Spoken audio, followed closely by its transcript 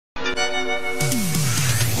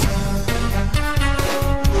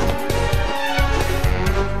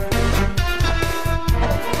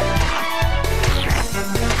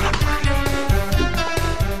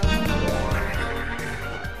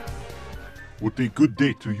What a good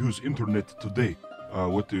day to use internet today.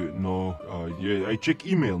 Yeah, I check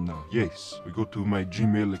email now, yes. We go to my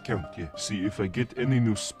Gmail account, yeah. See if I get any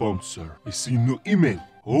new sponsor. I see new email.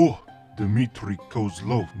 Oh, Dmitry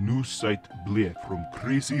Kozlov, new site bleh from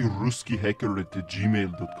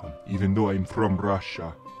crazyruskihacker@gmail.com. Even though I'm from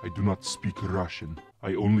Russia, I do not speak Russian.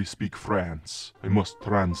 I only speak France. I must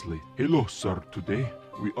translate. Hello, sir. Today,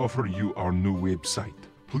 we offer you our new website.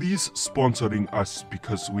 Please sponsoring us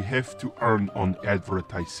because we have to earn on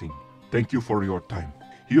advertising. Thank you for your time.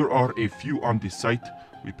 Here are a few on the site.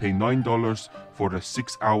 We pay $9 for a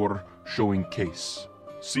 6-hour showing case.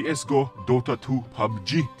 CSGO, Dota 2,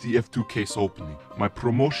 PUBG, TF2 case opening. My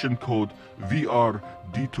promotion code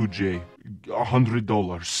VRD2J,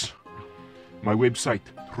 $100. My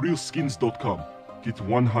website, realskins.com. Get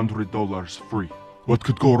 $100 free. What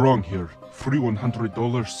could go wrong here? Free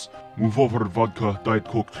 $100. Move over vodka, Diet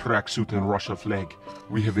Coke, tracksuit and Russia flag.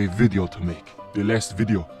 We have a video to make. The last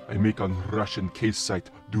video I make on Russian case site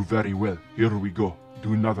do very well. Here we go.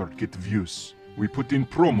 Do another, get views. We put in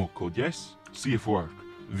promo code, yes? See if work.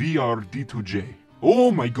 VRD2J.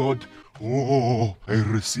 Oh my god. Oh, I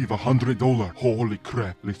receive $100. Holy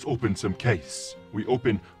crap. Let's open some case. We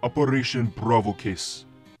open Operation Bravo case.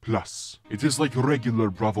 Plus, it is like regular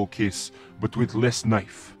Bravo case, but with less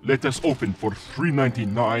knife. Let us open for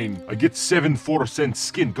 $3.99. I get 7.4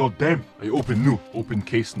 skin, goddamn. I open new, open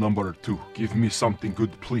case number 2. Give me something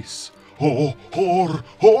good, please. Oh,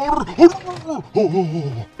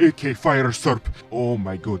 AK fire serp. Oh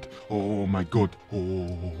my god, oh my god.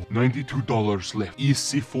 Oh, $92 left.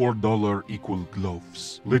 Easy $4 equal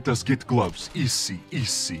gloves. Let us get gloves, easy,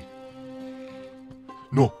 easy.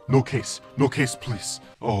 No case, please.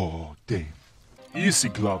 Oh, damn. Easy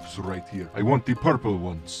gloves right here. I want the purple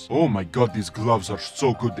ones. Oh my god, these gloves are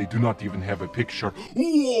so good they do not even have a picture.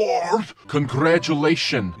 What?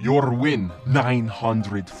 Congratulations, your win.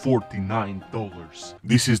 $949.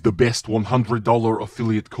 This is the best $100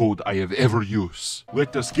 affiliate code I have ever used.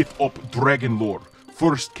 Let us get up Dragon Lore.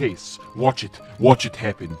 First case. Watch it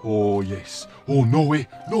happen. Oh yes. Oh, no way.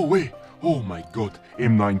 Oh my god,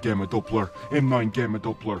 M9 Gamma Doppler,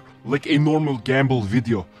 like a normal gamble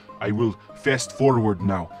video. I will fast forward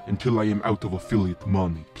now until I am out of affiliate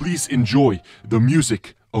money. Please enjoy the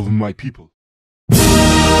music of my people.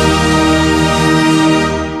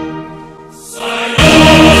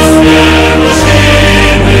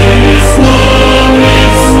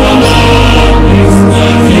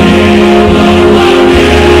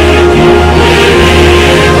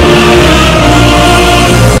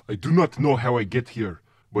 I do not know how I get here,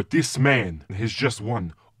 but this man has just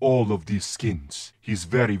won all of these skins. He's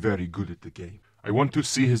very, very good at the game. I want to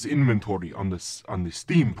see his inventory on the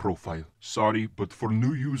Steam profile. Sorry, but for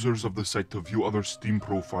new users of the site to view other Steam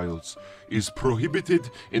profiles is prohibited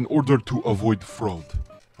in order to avoid fraud.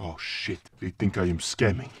 Oh shit, they think I am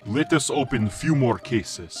scamming. Let us open a few more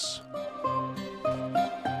cases.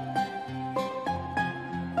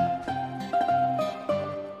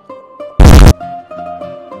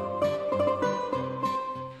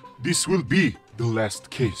 This will be the last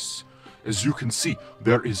case. As you can see,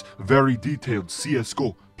 there is very detailed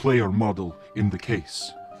CSGO player model in the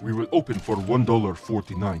case. We will open for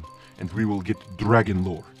 $1.49 and we will get Dragon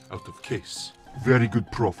Lore out of case. Very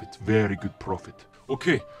good profit, very good profit.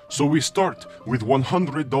 Okay, so we start with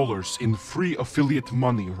 $100 in free affiliate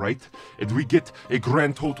money, right? And we get a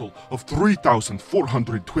grand total of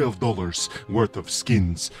 $3,412 worth of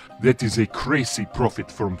skins. That is a crazy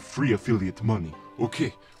profit from free affiliate money.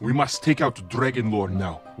 Okay, we must take out Dragon Lore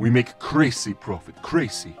now. We make crazy profit,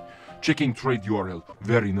 crazy. Checking trade URL,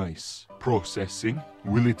 very nice. Processing.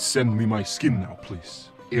 Will it send me my skin now,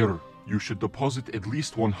 please? Error. You should deposit at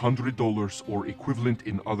least $100 or equivalent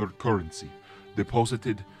in other currency.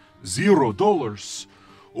 Deposited $0.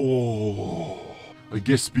 Oh, I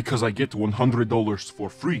guess because I get $100 for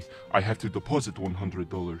free, I have to deposit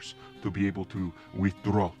 $100 to be able to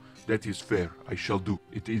withdraw. That is fair. I shall do.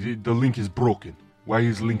 The link is broken. Why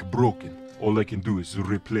is link broken? All I can do is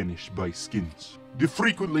replenish by skins. The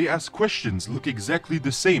frequently asked questions look exactly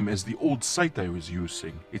the same as the old site I was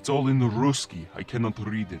using. It's all in the Ruski. I cannot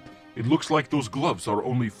read it. It looks like those gloves are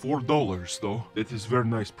only $4 though. That is very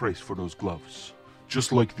nice price for those gloves.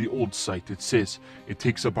 Just like the old site, it says it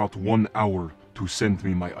takes about 1 hour to send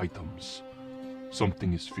me my items.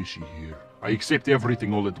 Something is fishy here. I accept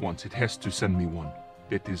everything all at once. It has to send me one.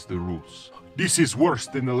 That is the rules. This is worse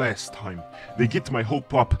than the last time. They get my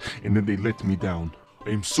hope up and then they let me down. I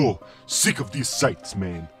am so sick of these sites,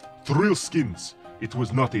 man. Thrill skins. It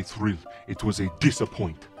was not a thrill. It was a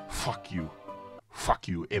disappoint. Fuck you. Fuck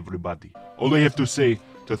you, everybody. All I have to say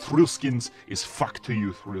to Thrill Skins is fuck to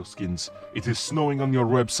you, Thrill Skins. It is snowing on your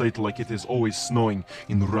website like it is always snowing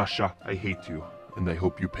in Russia. I hate you, and I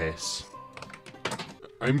hope you pass.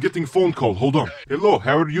 I'm getting phone call. Hold on. Hello,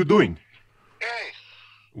 how are you doing? Hey.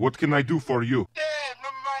 What can I do for you? Yeah,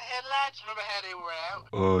 remember my headlights? Remember how they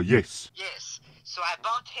were out? Yes. Yes. So I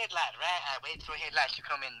bought headlight, right? I wait for headlight to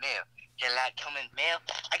come in mail. Headlight come in mail.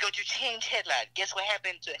 I go to change headlight. Guess what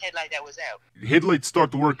happened to the headlight that was out? Headlights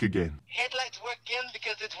start to work again. Headlights work again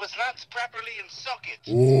because it was not properly in socket.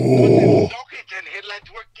 Oh. Socket and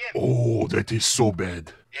headlights work again. Oh, that is so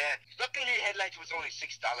bad. Yeah. Luckily, headlight was only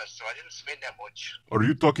 $6, so I didn't spend that much. Are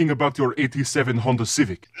you talking about your 87 Honda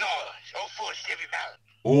Civic? No, 04 Chevy Malibu.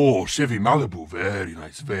 Oh, Chevy Malibu. Very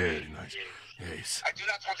nice, very nice. Yes. I do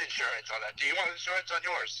not want insurance on that. Do you want insurance on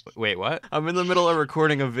yours? Wait, what? I'm in the middle of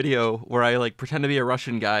recording a video where I like pretend to be a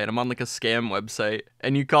Russian guy and I'm on like a scam website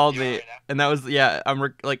and you called me and that was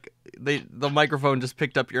the microphone just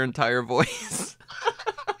picked up your entire voice.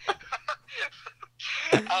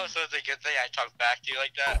 Oh, so it's a good thing I talked back to you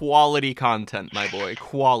like that? Quality content, my boy.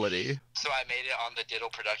 Quality. So I made it on the Diddle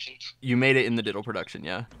production? You made it in the Diddle production,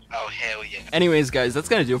 yeah. Oh, hell yeah. Anyways, guys, that's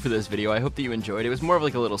gonna do it for this video. I hope that you enjoyed. It was more of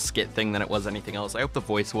like a little skit thing than it was anything else. I hope the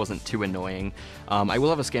voice wasn't too annoying. I will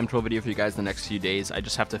have a scam troll video for you guys the next few days. I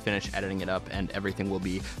just have to finish editing it up and everything will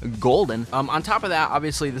be golden. On top of that,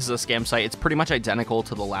 obviously, this is a scam site. It's pretty much identical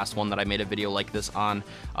to the last one that I made a video like this on.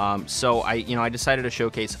 So I decided to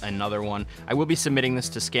showcase another one. I will be submitting this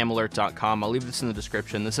to scamalert.com. I'll leave this in the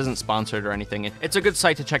description. This isn't sponsored or anything. It's a good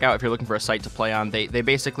site to check out if you're looking for a site to play on. They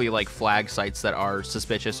basically like flag sites that are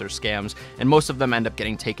suspicious or scams, and most of them end up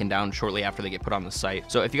getting taken down shortly after they get put on the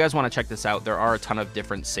site. So if you guys want to check this out, there are a ton of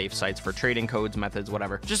different safe sites for trading codes, methods,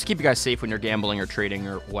 whatever. Just to keep you guys safe when you're gambling or trading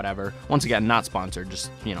or whatever. Once again, not sponsored, just,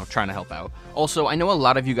 trying to help out. Also, I know a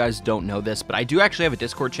lot of you guys don't know this, but I do actually have a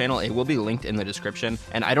Discord channel. It will be linked in the description,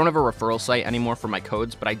 and I don't have a referral site anymore for my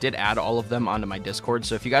codes, but I did add all of them onto my Discord.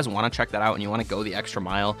 So if you guys want to check that out and you want to go the extra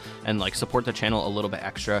mile and like support the channel a little bit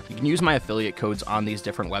extra, you can use my affiliate codes on these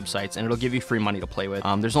different websites and it'll give you free money to play with.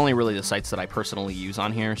 There's only really the sites that I personally use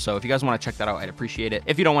on here, so if you guys want to check that out, I'd appreciate it.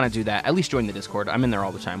 If you don't want to do that, at least join the Discord. I'm in there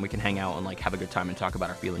all the time. We can hang out and like have a good time and talk about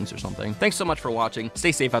our feelings or something. Thanks so much for watching.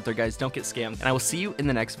 Stay safe out there, guys. Don't get scammed, and I will see you in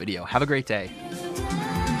the next video. Have a great day.